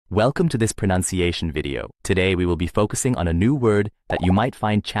Welcome to this pronunciation video. Today we will be focusing on a new word that you might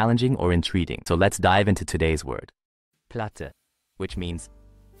find challenging or intriguing. So let's dive into today's word. Platte, which means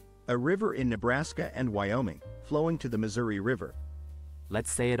a river in Nebraska and Wyoming, flowing to the Missouri River. Let's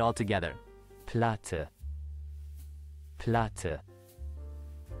say it all together. Platte. Platte.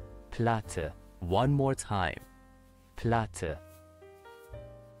 Platte. One more time. Platte.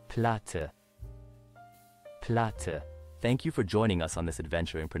 Platte. Platte. Thank you for joining us on this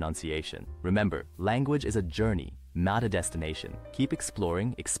adventure in pronunciation. Remember, language is a journey, not a destination. Keep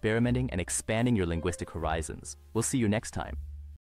exploring, experimenting, and expanding your linguistic horizons. We'll see you next time.